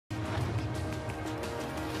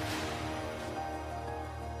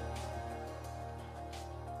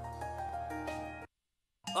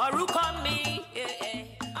Orúkọ mi,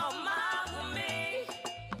 Omawumi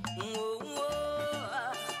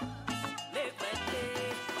Megbele.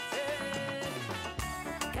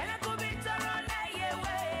 Kẹ́lẹ́ kó bí tọrọ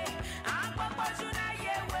láyéwé, àpapọ̀jù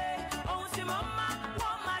láyéwé, ohun tí mo máa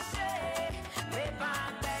wọ́n máa ṣe. Mi bá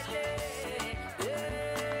gbẹ̀lé,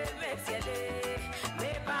 mẹ́tẹ̀lé,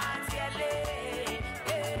 mi bá tẹ̀lé,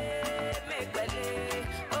 Megbele.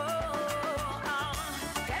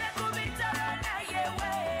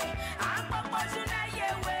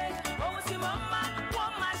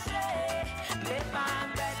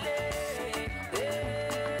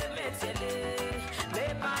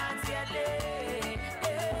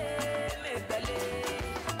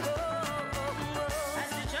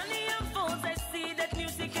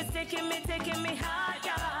 Taking me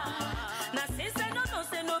higher. Now since I don't know,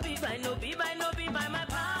 say no be by my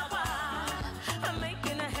power. I'm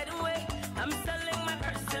making a headway. I'm selling my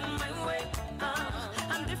person my way.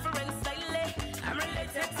 I'm different slightly. I'm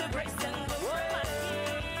related to grace and glory.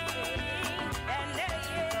 And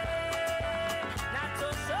not to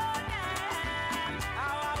show them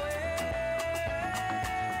how I will.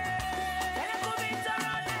 And I could be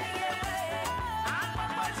turned away. I'm a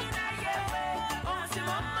person away. Oh, see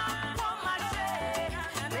mama.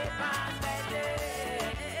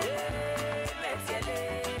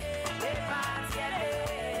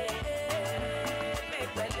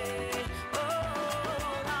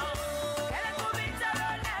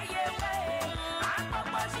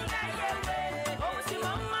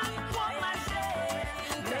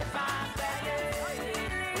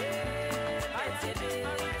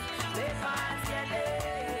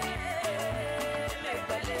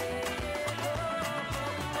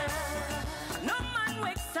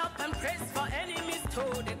 For enemies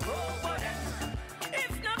told they go for them.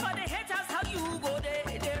 If not for the haters, how you go there?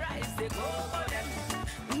 They rise, they go for them.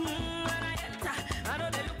 When I enter, I know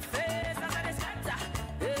they look face as I scatter.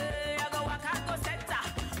 Hey, I go walk, I go center.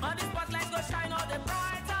 All the spotlights go shine all the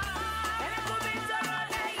brighter. And I could be turned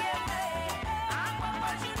away. I'm a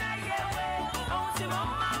person away. Oh, see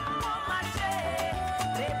mama, mama, say,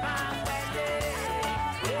 they bang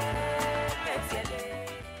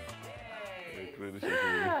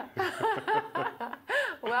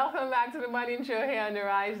Welcome back to the morning show here on the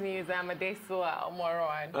Rise News. I'm Adesua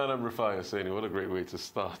Omoron. And I'm Rafai Hosseini. What a great way to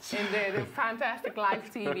start. Indeed, it's fantastic live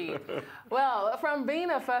TV. Well, from being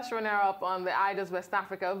a first runner-up on the Idols West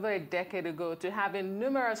Africa over a decade ago to having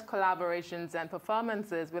numerous collaborations and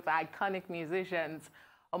performances with iconic musicians,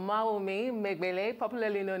 Omawumi Megbele,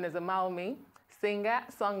 popularly known as Omawumi, singer,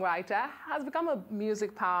 songwriter, has become a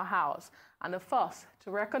music powerhouse and a force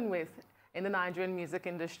to reckon with in the Nigerian music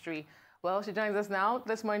industry. Well, she joins us now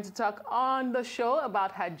this morning to talk on the show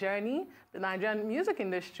about her journey, the Nigerian music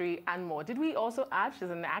industry, and more. Did we also add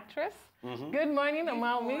she's an actress? Good morning,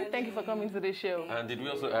 Omawumi. Thank you for coming to the show. And did we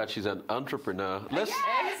also add she's an entrepreneur? Let's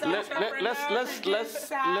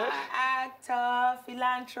actor,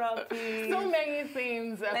 philanthropy. So many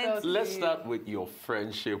things. Let's start with your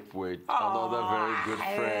friendship with another very good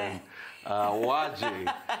friend. Waji,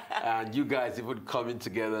 and you guys even coming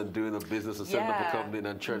together and doing a business and setting up a company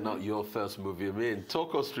and churning out your first movie. I mean,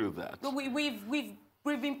 talk us through that.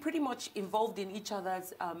 We've been pretty much involved in each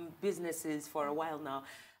other's businesses for a while now,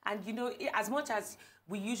 and you know, as much as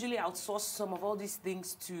we usually outsource some of all these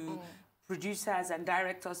things to producers and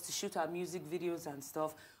directors to shoot our music videos and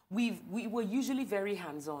stuff, we were usually very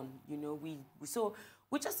hands-on. You know, so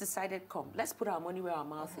we just decided, come, let's put our money where our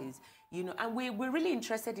mouth is, you know, and we're really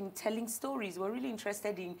interested in telling stories. We're really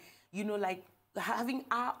interested in, you know, like having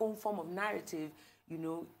our own form of narrative, you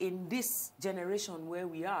know, in this generation where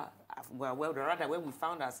we are, well, rather where we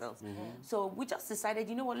found ourselves. So we just decided,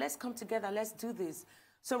 you know what, let's come together, let's do this.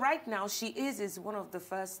 So right now, She is one of the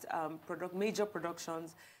first major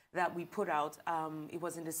productions that we put out. It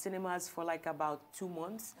was in the cinemas for like about 2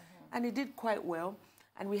 months, and it did quite well.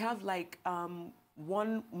 And we have like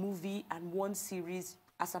one movie and one series.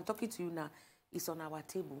 As I'm talking to you now, it's on our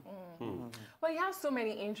table. Well, you have so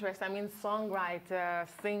many interests. I mean, songwriter,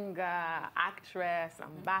 singer, actress,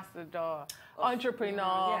 ambassador,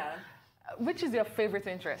 entrepreneur. Yeah. Which is your favorite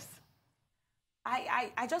interest?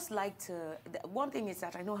 I just like to, one thing is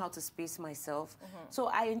that I know how to space myself.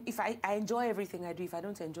 So if I enjoy everything I do, if I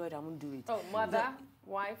don't enjoy it, I won't do it. Oh, mother,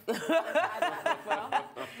 wife.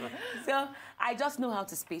 So I just know how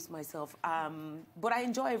to space myself. But I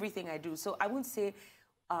enjoy everything I do. So I wouldn't say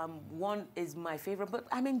one is my favorite, but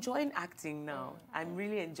I'm enjoying acting now. I'm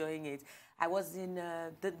really enjoying it. I was in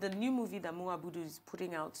the new movie that Muabudu is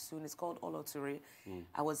putting out soon. It's called Oloture.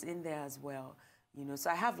 I was in there as well. You know, so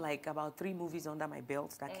I have like about 3 movies under my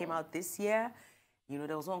belt that came out this year. You know,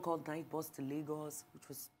 there was one called Night Bus to Lagos, which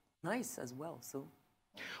was nice as well. So,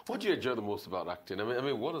 what do you enjoy the most about acting? I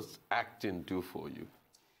mean, what does acting do for you?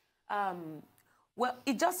 Well,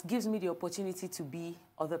 it just gives me the opportunity to be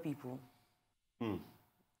other people. You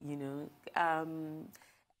know, I'm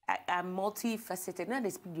multifaceted. Now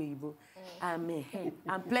they speak Yoruba.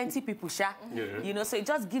 I'm plenty people, you know, so it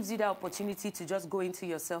just gives you the opportunity to just go into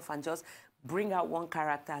yourself and just bring out one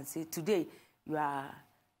character and say, today you are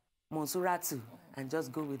Monsuratu, and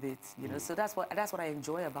just go with it, you know. So that's what I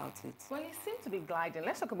enjoy about it. Well, you seem to be gliding.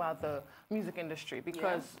 Let's talk about the music industry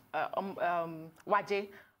because Waje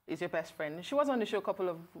is your best friend. She was on the show a couple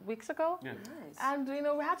of weeks ago. Yeah. Nice. And, you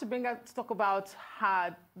know, we had to bring her to talk about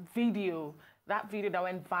her video, that video that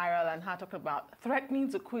went viral, and her talking about threatening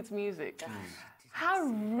to quit music. How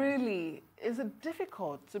really is it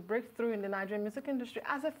difficult to break through in the Nigerian music industry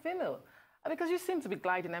as a female? Because you seem to be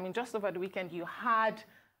gliding. I mean, just over the weekend, you had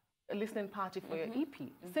a listening party for your EP.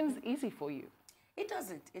 It seems easy for you. It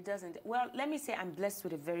doesn't. It doesn't. Well, let me say I'm blessed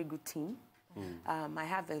with a very good team. I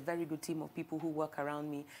have a very good team of people who work around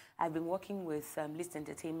me. I've been working with List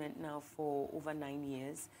Entertainment now for over 9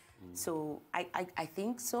 years. So I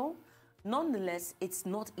think so. Nonetheless, it's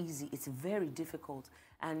not easy. It's very difficult.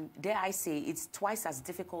 And dare I say, it's twice as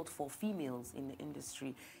difficult for females in the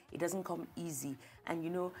industry. It doesn't come easy. And, you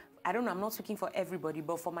know, I don't know, I'm not speaking for everybody,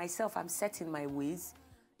 but for myself, I'm set in my ways,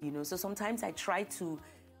 you know. So sometimes I try to,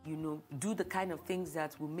 you know, do the kind of things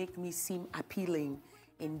that will make me seem appealing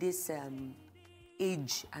in this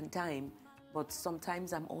age and time. But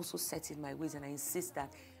sometimes I'm also set in my ways, and I insist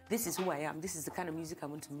that this is who I am, this is the kind of music I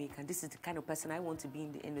want to make, and this is the kind of person I want to be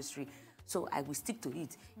in the industry. So I will stick to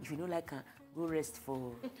it. If you don't like, go rest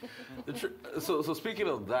for... So speaking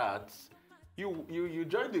of that, you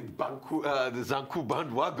joined the Zanku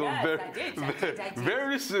bandwagon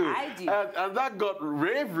very soon. I did. And that got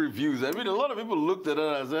rave reviews. I mean, a lot of people looked at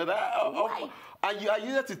it and said, are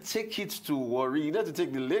you there to take it to Warri? You there to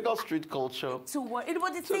take the Lagos street culture to Warri?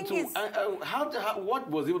 But the thing is... what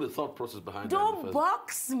was even the thought process behind that? Don't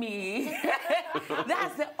box me.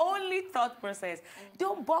 That's the only thought process.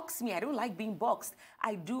 Don't box me. I don't like being boxed.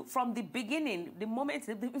 I do from the beginning, the moment...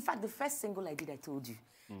 In fact, the first single I did, I told you.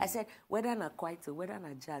 I said, whether not kwaito, whether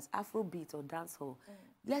not jazz, Afrobeat or dancehall,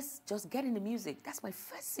 let's just get in the music. That's my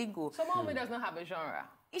first single. So Omawunmi does not have a genre?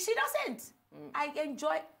 She doesn't. I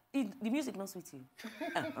enjoy it. The music not sweet to you.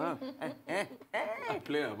 I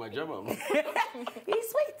play on my jammer. He's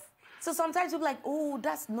sweet. So sometimes people are like, oh,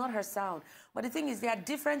 that's not her sound. But the thing is, there are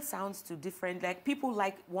different sounds to different, like people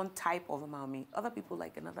like one type of Omawunmi, other people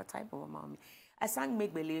like another type of Omawunmi. I sang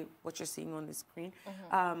Megbele, what you're seeing on the screen.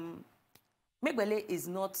 Megbele is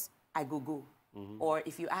not I go, or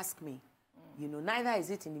if you ask me, you know, neither is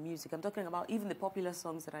it in the music. I'm talking about even the popular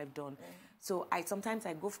songs that I've done. So sometimes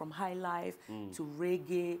I go from high life to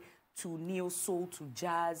reggae, to neo-soul, to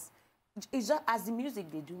jazz. It's just as the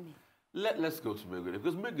music they do me. Let's go to Megbele,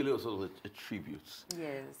 because Megbele is also a tribute.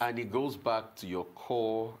 Yes. And it goes back to your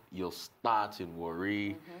core, your start in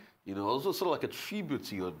Warri, you know, also sort of like a tribute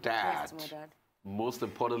to your dad. Yes, to my dad. Most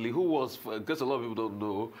importantly, who was, because a lot of people don't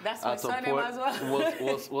know, that's my surname as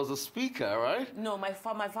well. was a speaker, right? No, my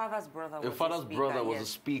father's brother was Your father's brother was yes.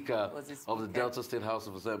 a speaker of the Delta State House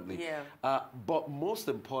of Assembly. Yeah. But most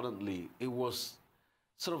importantly, it was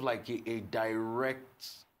sort of like a direct,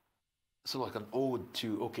 sort of like an ode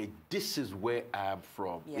to, okay, this is where I'm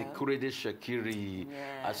from. Yeah. Itsekiri.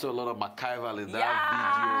 Yeah. I saw a lot of MacIver in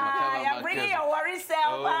that video. You're bringing your worry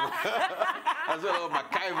self. I saw a lot of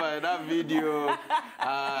MacIver in that video.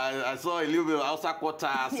 I saw a little bit of Hausa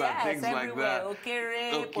Quarters and things like that.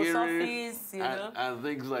 Okere, post office, you know. And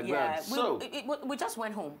things like that. So we just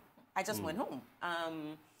went home. I just went home.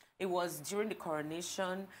 It was during the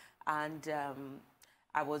coronation, and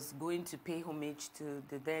I was going to pay homage to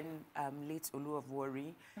the then late Olu of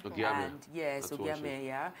Warri. And yes, Ogiame,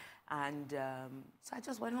 yeah. And so I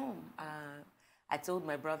just went home. I told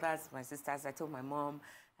my brothers, my sisters, I told my mom,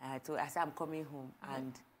 I said, I'm coming home.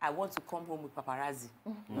 And I want to come home with paparazzi.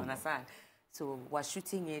 You understand? So we're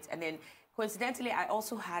shooting it. And then coincidentally, I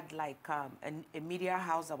also had like a media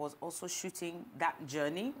house that was also shooting that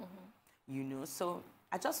journey, you know. So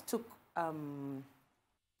I just took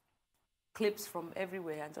clips from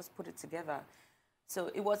everywhere and just put it together. So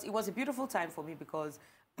it was a beautiful time for me because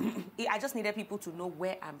I just needed people to know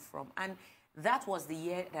where I'm from. And that was the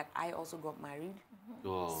year that I also got married.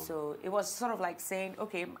 So it was sort of like saying,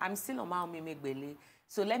 okay, I'm still Omawumi Megbele,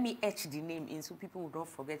 so let me etch the name in so people will not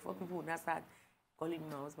forget, for people will not start calling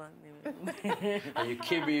my husband. And you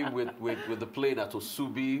came in with the plane at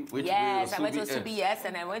Osubi. Yes, I went to Osubi, yes,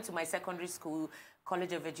 and I went to my secondary school,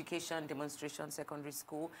 College of Education, Demonstration Secondary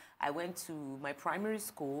School. I went to my primary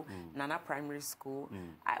school, Nana Primary School.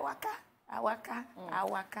 Awaka.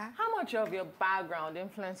 How much of your background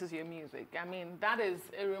influences your music? I mean, that is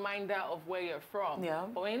a reminder of where you're from. Yeah.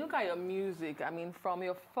 But when you look at your music, I mean, from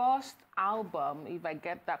your first album, if I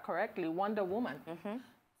get that correctly, Wonder Woman,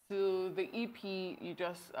 to the EP you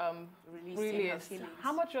just released,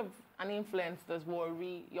 how much of an influence does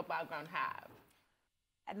your background have?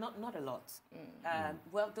 Not a lot.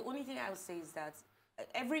 Well, the only thing I would say is that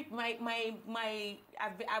I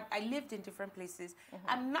lived in different places.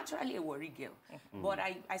 I'm naturally a Warri girl, but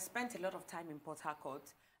I spent a lot of time in Port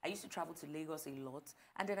Harcourt. I used to travel to Lagos a lot,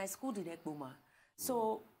 and then I schooled in Ekboma.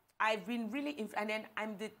 So I've been really, and then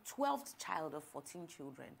I'm the 12th child of 14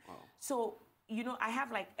 children. Wow. So, you know, I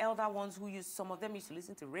have like elder ones who some of them used to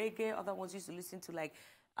listen to reggae, other ones used to listen to like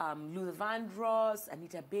Luther Vandross,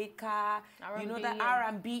 Anita Baker, R&B, you know, the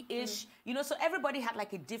R&B-ish, you know, so everybody had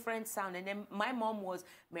like a different sound. And then my mom was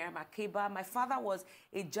Mary Makeba. My father was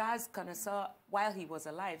a jazz connoisseur while he was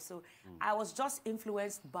alive. So I was just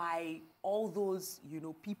influenced by all those, you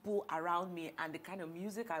know, people around me and the kind of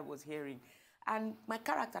music I was hearing. And my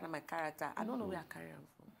character, I don't know where I carry on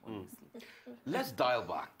from, honestly. Let's dial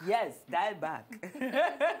back. Yes, dial back.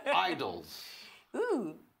 Idols.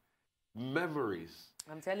 Ooh. Memories.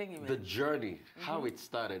 I'm telling you, man. The journey, how it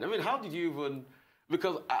started. I mean, how did you even...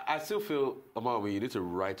 Because I still feel, Omawumi, you need to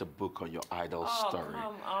write a book on your idol story.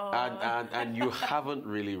 Come on. And you haven't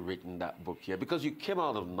really written that book yet. Because you came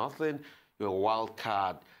out of nothing, you're a wild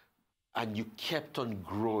card, and you kept on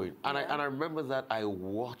growing. And, I remember that I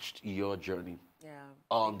watched your journey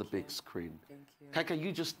on the big screen. Thank you. Can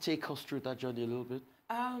you just take us through that journey a little bit?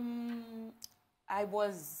 I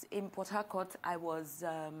was in Port Harcourt. I was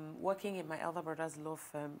working in my elder brother's law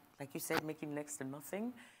firm, like you said, making next to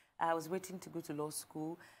nothing. I was waiting to go to law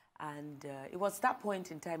school, and it was that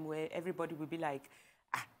point in time where everybody would be like,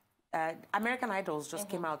 American Idols just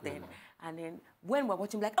came out then. And then when we're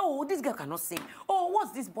watching, like, oh, this girl cannot sing. Oh,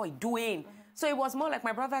 what's this boy doing? So it was more like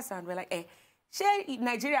my brothers and we're like, eh, share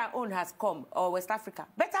Nigeria own has come, or West Africa.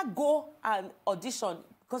 Better go and audition,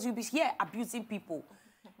 because you'll be here abusing people.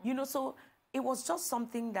 You know, so it was just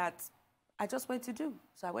something that I just went to do.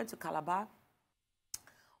 So I went to Calabar,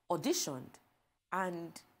 auditioned,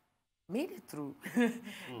 and made it through.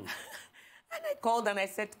 And I called and I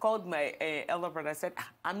called my elder brother. I said,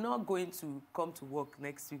 I'm not going to come to work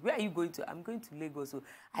next week. Where are you going to? I'm going to Lagos. So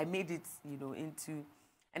I made it, you know, and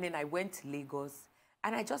then I went to Lagos,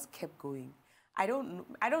 and I just kept going. I don't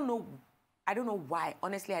know why.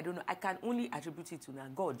 Honestly, I don't know. I can only attribute it to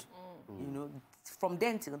God. You know, from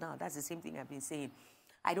then till now, that's the same thing I've been saying.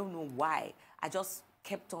 I don't know why. I just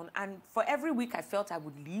kept on. And for every week, I felt I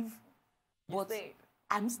would leave. But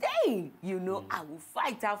I'm staying, you know. I will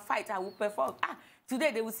fight, I will perform.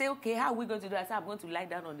 Today they will say, okay, how are we going to do? I said, I'm going to lie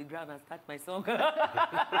down on the ground and start my song. There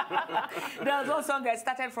was one song I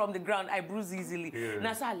started from the ground. I bruise easily. And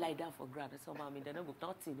I said, I lie down for ground. I said, Mommy, they're not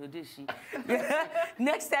nothing, no, did she?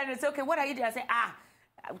 Next time they say, okay, what are you doing? I say,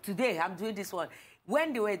 today I'm doing this one.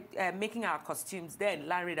 When they were making our costumes, then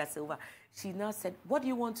Larry da Silva, she now said, what do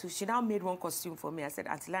you want to? She now made one costume for me. I said,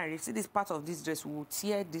 Auntie Larry, you see this part of this dress, we will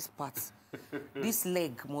tear this part. This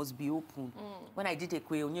leg must be open. When I did a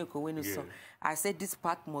song, I said this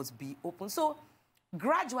part must be open. So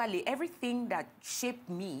gradually, everything that shaped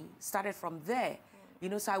me started from there. You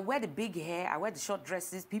know, so I wear the big hair, I wear the short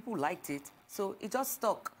dresses, people liked it. So it just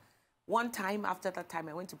stuck. One time, after that time,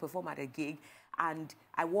 I went to perform at a gig, and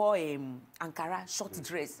I wore a Ankara short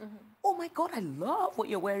dress. Oh my God, I love what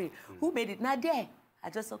you're wearing. Who made it? Not there. I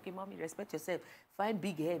just, okay, Mommy, respect yourself. Find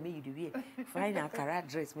big hair, may you do it. Find Ankara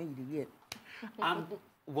dress, may you do it. And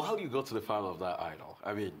while you got to the final of that idol,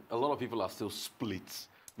 I mean, a lot of people are still split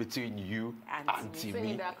between you and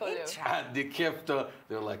Timmy. And they kept, they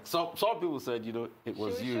were like, some people said, you know, it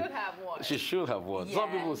was you. She should have won. She should have won. Yeah.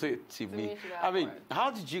 Some people say Timmy. I mean, how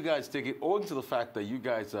did you guys take it, owing to the fact that you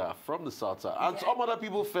guys are from the South South? And some other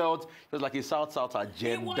people felt it was like a South-South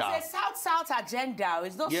agenda. It was a South-South agenda.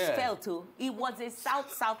 It's not felt to. It was a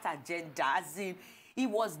South-South agenda, as in, it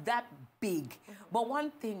was that big. But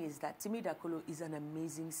one thing is that Timmy Dakolo is an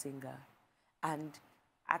amazing singer. And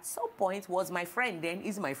at some point was my friend then,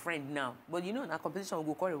 is my friend now. But you know, in our competition,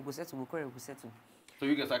 we go settle. So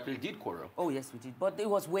you guys actually did quarrel? Oh, yes, we did. But it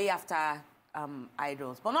was way after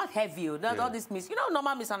Idols. But not heavy. Not all this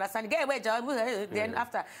normal misunderstanding. Get away, Joe. Then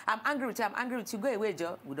after, I'm angry with you, go away,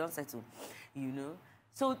 Joe. We don't settle, you know.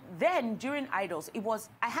 So then, during Idols, it was,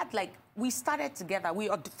 I had like, we started together.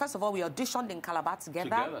 First of all, we auditioned in Calabar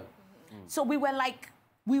together. So we were like,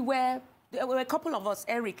 there were a couple of us,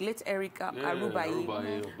 late Eric,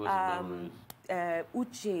 Arubai,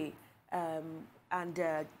 Uche,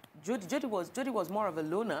 and Jody was more of a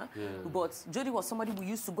loner, but Jody was somebody we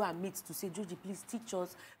used to go and meet to say, Jody, please teach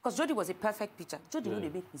us. Because Jody was a perfect teacher. Jody know they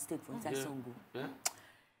make mistake for inside song.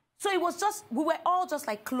 So it was just, we were all just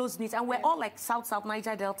like close-knit, and we're all like South,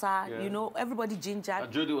 Niger Delta, you know, everybody ginger.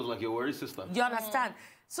 And Jody was like your worry sister. You understand?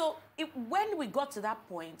 So when we got to that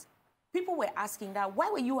point, people were asking that,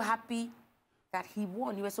 why were you happy that he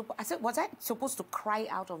won? I said, was I supposed to cry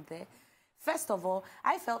out of there? First of all,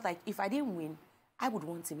 I felt like if I didn't win, I would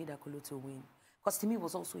want Timi Dakolo to win. Because Timi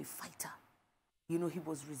was also a fighter. You know, he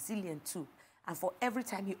was resilient too. And for every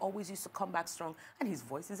time, he always used to come back strong. And his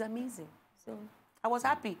voice is amazing. So I was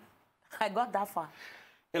happy. I got that far.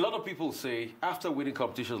 A lot of people say, after winning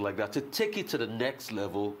competitions like that, to take it to the next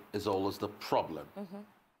level is always the problem.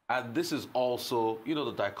 And this is also, you know,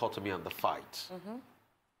 the dichotomy and the fight.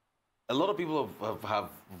 A lot of people have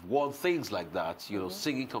won things like that, you know,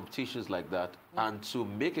 singing competitions like that, and to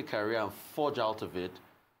make a career and forge out of it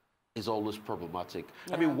is always problematic.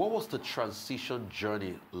 I mean, what was the transition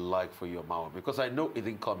journey like for you, Omawunmi? Because I know it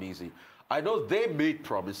didn't come easy. I know they made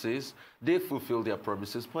promises, they fulfilled their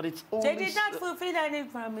promises, but it's only... They did not fulfill any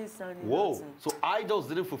promise. Whoa, so Idols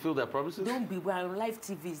didn't fulfill their promises? Don't be, we're on live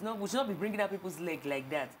TV. We should not be bringing up people's leg like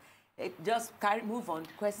that. Just move on,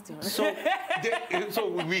 question. So, so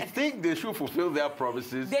we think they should fulfill their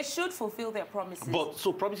promises. They should fulfill their promises. But,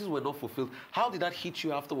 so promises were not fulfilled. How did that hit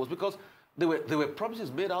you afterwards? Because there were promises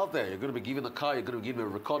made out there. You're going to be given a car, you're going to be given a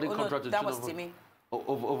recording contract. No, that was Timi.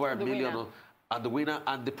 Over $1 million. And the winner,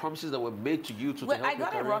 and the promises that were made to you to help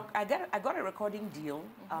I got a recording deal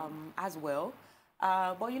as well.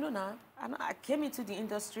 But you know now, I came into the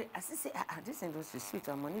industry. I said, this industry is sweet.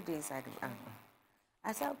 I'm money inside.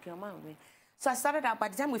 I said, okay, Omawunmi. So I started out. By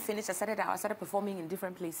the time we finished, I started performing in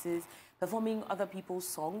different places, performing other people's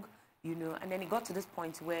song, you know. And then it got to this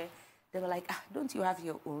point where they were like, don't you have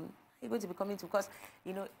your own? You're going to be coming to, because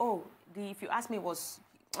you know, if you ask me it's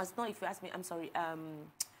not if you ask me. I'm sorry.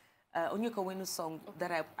 Onyeka Wenu's song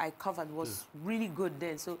that I covered was really good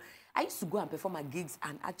then. So I used to go and perform at gigs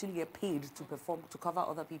and actually get paid to perform, to cover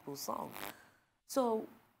other people's songs. So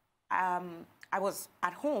I was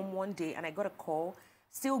at home one day and I got a call,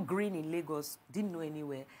 still green in Lagos, didn't know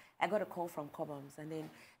anywhere. I got a call from Cobhams, and then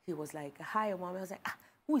he was like, hi, Omawunmi. I was like,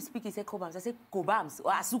 who is speaking? He said, Cobhams. I said, Cobhams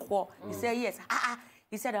or Asukwo. He said, yes.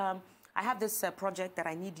 He said, I have this project that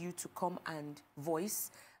I need you to come and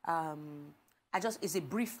voice. It's a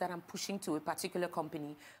brief that I'm pushing to a particular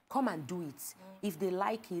company. Come and do it. If they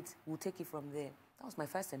like it, we'll take it from there. That was my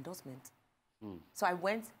first endorsement. So I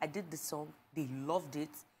went, I did the song, they loved it,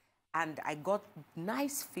 and I got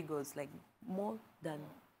nice figures, like more than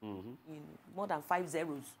 5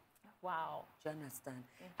 zeros. Wow. Do you understand?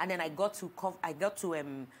 And then I got to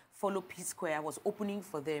follow P Square. I was opening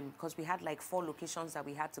for them because we had like 4 locations that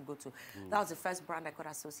we had to go to. That was the first brand I got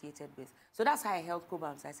associated with. So that's how I held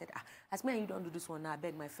Cobhams. I said, as me and you don't do this one now, I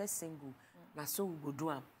beg my first single. Now so we will do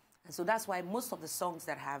them. And so that's why most of the songs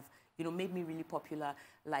that have, you know, made me really popular,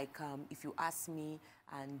 like If You Ask Me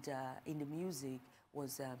and In the Music,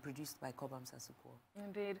 was produced by Cobhams Asukwo.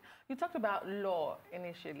 Indeed. You talked about law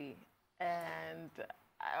initially, and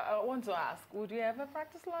I want to ask, would you ever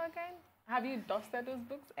practice law again? Have you dusted those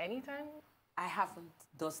books anytime? I haven't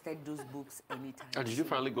dusted those books anytime. And did you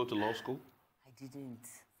finally go to law school? I didn't.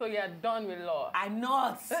 So you're done with law? I'm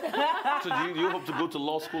not. So do you hope to go to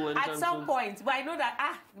law school anytime At some soon? point, but I know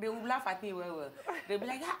that, they will laugh at me well. They'll be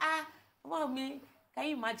like, well, me, can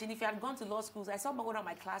you imagine if you had gone to law schools? I saw one of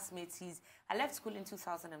my classmates, I left school in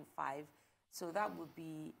 2005. So that would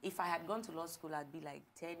be, if I had gone to law school, I'd be like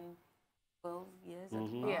 10, 12 years.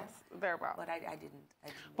 Yes, thereabout. But I didn't.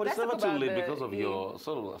 But it's never too late because of your,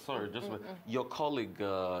 your colleague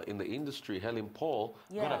in the industry, Helen Paul,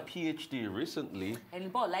 got a PhD recently. Helen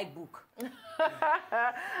Paul like book.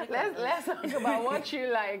 Let's talk about what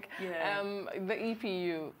you like. The EP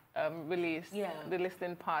you released, The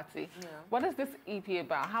Listening Party. What is this EP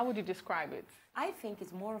about? How would you describe it? I think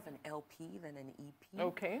it's more of an LP than an EP.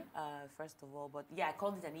 Okay. First of all, but yeah, I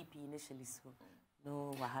called it an EP initially, so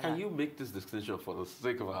no wahala. Can you make this distinction for the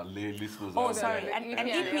sake of our lay listeners? Oh, sorry.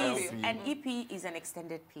 An EP is an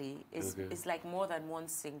extended play. It's like more than one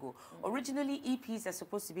single. Originally, EPs are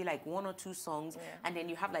supposed to be like 1 or 2 songs, and then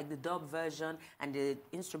you have like the dub version and the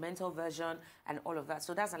instrumental version and all of that.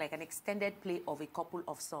 So that's like an extended play of a couple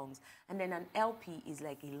of songs. And then an LP is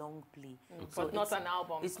like a long play. So but not an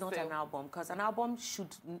album. It's not an album, because an album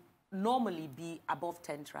should normally be above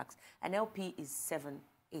 10 tracks. An LP is 7,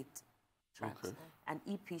 8 tracks. Okay. An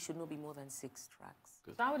EP should not be more than 6 tracks.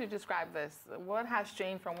 So how would you describe this? What has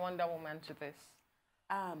changed from Wonder Woman to this?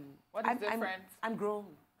 What is different? I'm grown.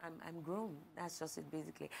 I'm grown. That's just it,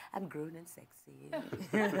 basically. I'm grown and sexy.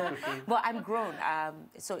 But I'm grown.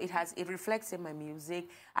 So it reflects in my music.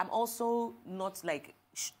 I'm also not like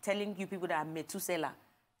telling you people that I'm Methuselah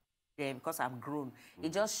because I'm grown.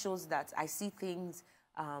 It just shows that I see things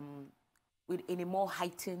in a more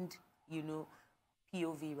heightened,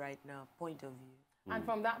 POV right now, point of view. And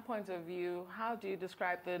from that point of view, how do you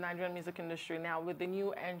describe the Nigerian music industry now with the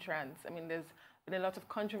new entrants? I mean, there's been a lot of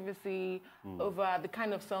controversy over the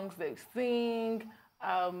kind of songs they sing.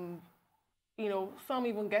 Some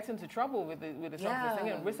even get into trouble with the songs they're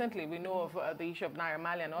singing. Recently, we know of the issue of Naira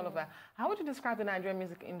Marley and all of that. How would you describe the Nigerian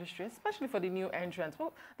music industry, especially for the new entrants?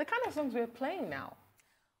 Well, the kind of songs we're playing now.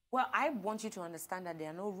 Well, I want you to understand that there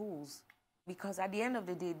are no rules. Because at the end of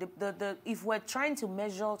the day, if we're trying to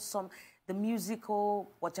measure the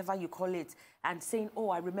musical, whatever you call it, and saying, oh,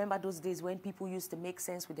 I remember those days when people used to make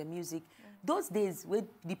sense with the music. Those days, where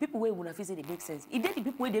the people where when I say they make sense, it did the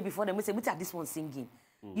people where they before them, we say, what are this one singing?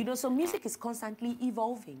 So music is constantly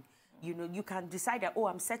evolving. You can decide that, oh,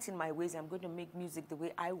 I'm set in my ways, I'm going to make music the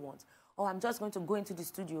way I want. Or I'm just going to go into the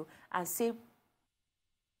studio and say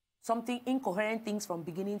something incoherent things from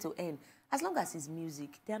beginning to end. As long as it's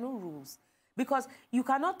music, there are no rules. Because you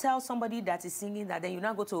cannot tell somebody that is singing that then you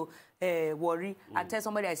now go to Worry and tell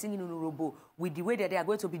somebody that is singing in Urobo with the way that they are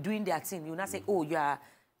going to be doing their thing. You now say, oh,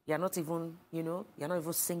 you're not even, you're not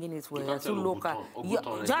even singing it well. You're too local. Do you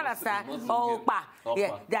understand?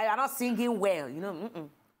 They are not singing well.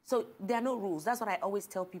 So there are no rules. That's what I always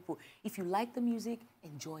tell people. If you like the music,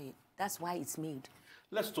 enjoy it. That's why it's made.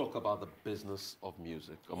 Let's talk about the business of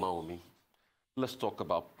music, Omawumi. Let's talk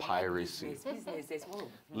about piracy.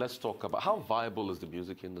 Let's talk about how viable is the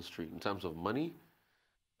music industry in terms of money.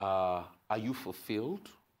 Are you fulfilled?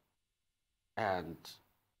 And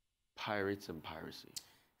pirates and piracy.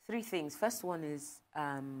 3 things. First one is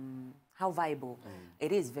how viable.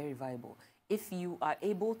 It is very viable. If you are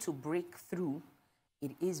able to break through,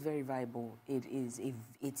 it is very viable. It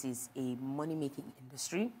is a money-making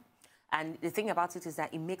industry. And the thing about it is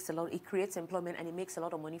that it creates employment and it makes a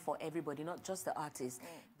lot of money for everybody, not just the artists,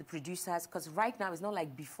 the producers. Because right now, it's not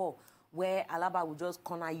like before, where Alaba will just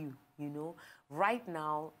corner you, Right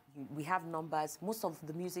now, we have numbers. Most of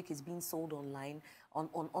the music is being sold online, on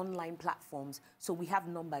online platforms. So we have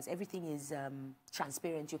numbers. Everything is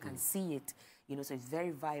transparent. You can see it, so it's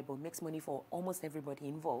very viable. Makes money for almost everybody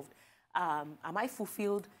involved. Am I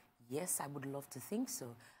fulfilled? Yes, I would love to think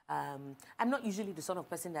so. I'm not usually the sort of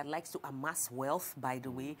person that likes to amass wealth, by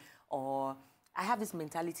the way, or I have this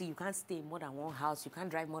mentality, you can't stay in more than one house, you can't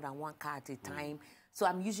drive more than one car at a time. So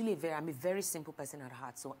I'm a very simple person at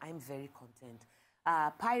heart, so I'm very content.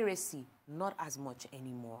 Piracy, not as much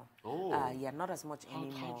anymore. Not as much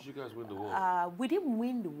anymore. How did you guys win the war? We didn't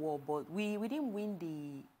win the war, but we didn't win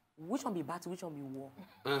the... Which one be battle, which one be war?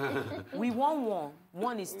 We won one.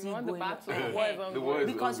 One is still going on.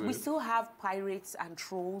 Because we still have pirates and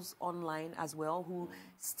trolls online as well who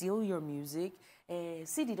steal your music.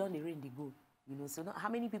 See, they don't rain, they go. So how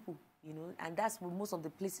many people, and that's most of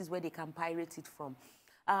the places where they can pirate it from.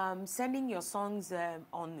 Sending your songs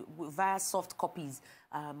via soft copies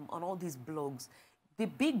on all these blogs. The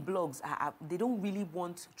big blogs, they don't really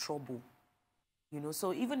want trouble.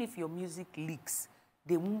 So even if your music leaks,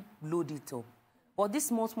 they won't load it up. But these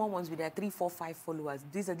small ones with their 3, 4, 5 followers,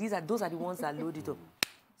 those are the ones that load it up.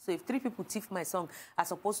 So if 3 people thief my song,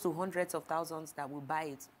 as opposed to hundreds of thousands that will buy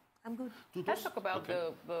it, I'm good. Let's talk about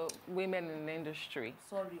the women in the industry.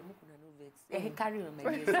 Sorry, I'm carry on,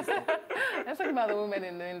 my dear sister. Let's talk about the women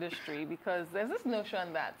in the industry, because there's this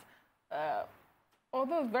notion that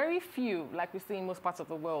although very few, like we see in most parts of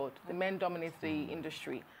the world, the men dominate the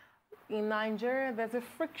industry. In Nigeria, there's a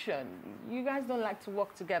friction. You guys don't like to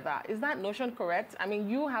work together. Is that notion correct? I mean,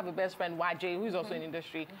 you have a best friend, YJ, who's also in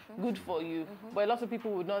industry. Good for you. But a lot of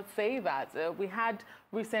people would not say that. We had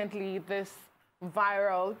recently this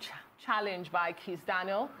viral challenge by Kiss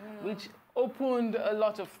Daniel, which opened a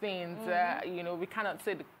lot of things. We cannot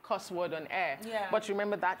say the cuss word on air, but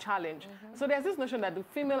remember that challenge. So there's this notion that the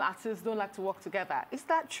female artists don't like to work together. Is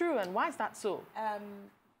that true, and why is that so?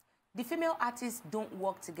 The female artists don't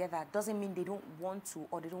work together doesn't mean they don't want to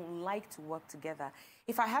or they don't like to work together.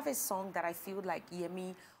 If I have a song that I feel like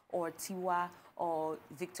Yemi or Tiwa or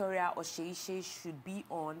Victoria or Sheishe should be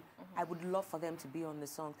on, I would love for them to be on the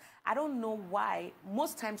song. I don't know why.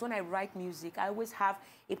 Most times when I write music, I always have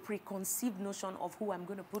a preconceived notion of who I'm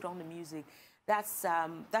going to put on the music.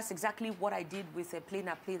 That's exactly what I did with a Play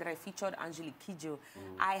Na Play that I featured Angelique Kidjo.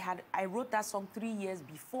 I wrote that song 3 years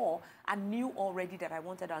before and knew already that I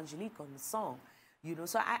wanted Angelique on the song. You know,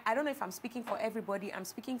 so I don't know if I'm speaking for everybody. I'm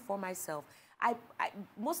speaking for myself.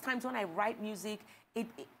 Most times when I write music,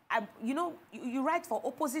 you know, you write for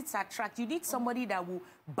opposites attract. You need somebody that will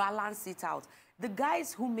balance it out. The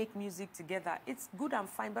guys who make music together, it's good and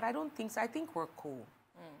fine, but I don't think so. I think we're cool.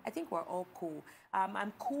 I think we're all cool.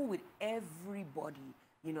 I'm cool with everybody,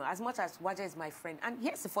 you know, as much as Waje is my friend. And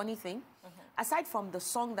here's the funny thing. Aside from the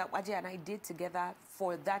song that Waje and I did together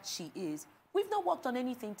for That She Is, we've not worked on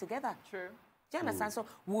anything together. True. Do you understand? So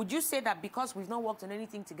would you say that because we've not worked on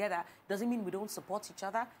anything together, doesn't mean we don't support each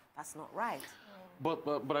other? That's not right.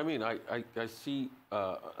 But I mean, I see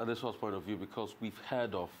Adeso's point of view because we've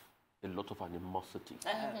heard of a lot of animosity.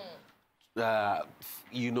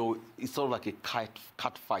 You know, it's sort of like a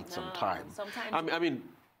cat fight sometimes. I mean,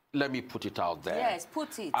 let me put it out there. Yes,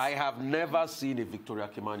 put it. I have never seen a Victoria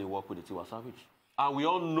Kimani work with a Tiwa Savage. And we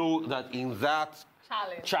all know that in that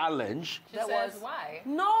challenge she says why?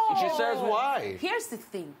 No. She says why? Here's the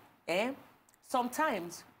thing.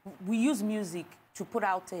 Sometimes we use music to put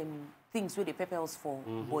out things with the pepper for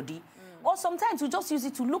body. Or sometimes we just use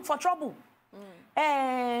it to look for trouble.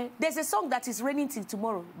 There's a song that is raining till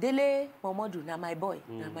tomorrow. Dele Momodu, na my boy,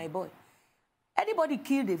 na my boy. Anybody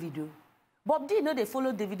kill Davido? Bob D, know they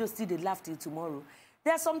follow Davido, still they laugh till tomorrow.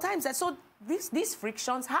 There are sometimes that, so these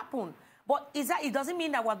frictions happen. But it doesn't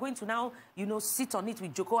mean that we're going to now, you know, sit on it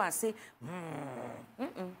with Joko and say,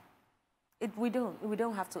 we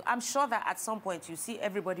don't have to. I'm sure that at some point you see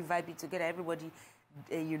everybody vibing together, everybody,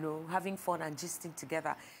 you know, having fun and gisting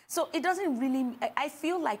together. So it doesn't really, I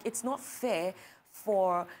feel like it's not fair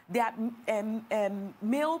for that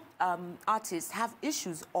male artists have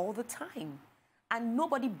issues all the time. And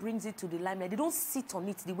nobody brings it to the limelight. They don't sit on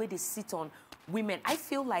it the way they sit on women. I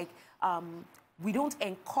feel like we don't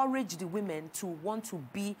encourage the women to want to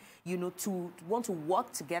be, you know, to want to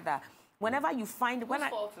work together. Whenever you find... Whose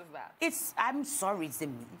fault is that? I'm sorry, it's the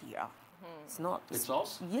media. It's not... It's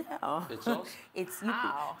us? Yeah. It's us? It's you.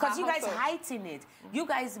 Because you guys heighten it. You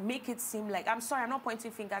guys make it seem like... I'm sorry, I'm not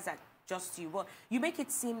pointing fingers at just you, but you make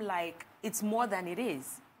it seem like it's more than it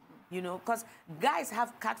is. You know, because guys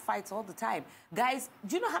have cat fights all the time. Guys,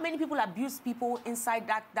 do you know how many people abuse people inside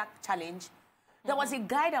that challenge? There was a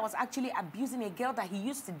guy that was actually abusing a girl that he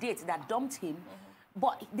used to date that dumped him.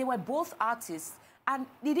 But they were both artists. And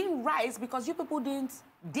they didn't rise because you people didn't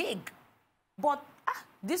dig. But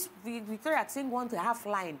this Victoria saying 1 1/2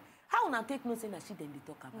 line. How will I take notes in that shit then they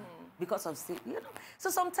talk about? Because of, you know. So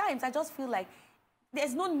sometimes I just feel like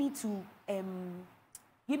there's no need to,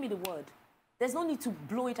 give me the word. There's no need to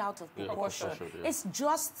blow it out of proportion. Yeah.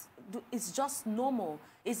 It's just normal.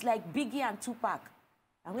 It's like Biggie and Tupac.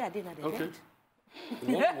 And we are doing at the end.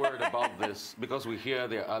 One word about this, because we hear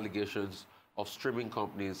there are allegations of streaming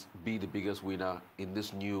companies be the biggest winner in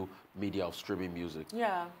this new media of streaming music.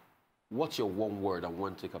 Yeah. What's your one word and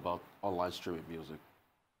one take about online streaming music?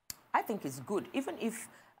 I think it's good. Even if,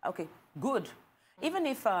 good. Even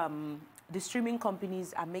if the streaming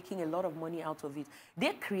companies are making a lot of money out of it,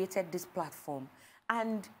 they created this platform.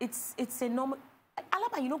 And it's a normal...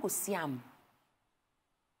 Alaba, you don't go see them.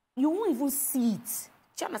 You won't even see it.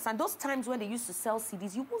 Do you understand? Those times when they used to sell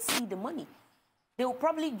CDs, you won't see the money. They will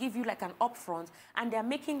probably give you like an upfront, and they're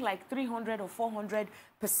making like 300 or 400%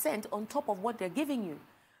 on top of what they're giving you.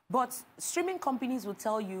 But streaming companies will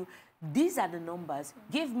tell you, these are the numbers.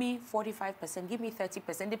 Give me 45%, give me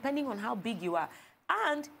 30%, depending on how big you are.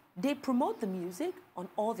 And they promote the music on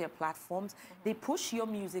all their platforms. They push your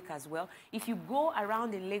music as well. If you go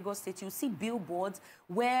around in Lagos State, you'll see billboards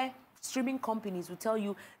where streaming companies will tell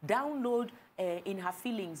you, download In Her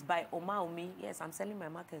Feelings by Omawumi. Yes, I'm selling my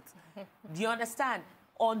market. Do you understand?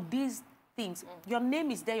 On these things, your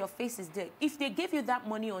name is there, your face is there. If they gave you that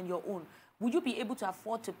money on your own, would you be able to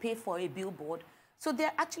afford to pay for a billboard? So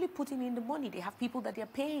they're actually putting in the money. They have people that they're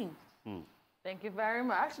paying. Thank you very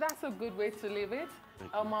much. That's a good way to leave it.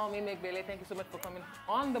 Omawumi Megbele, thank you so much for coming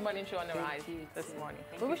on The Morning Show on the Rise this morning.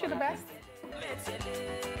 We wish you the best.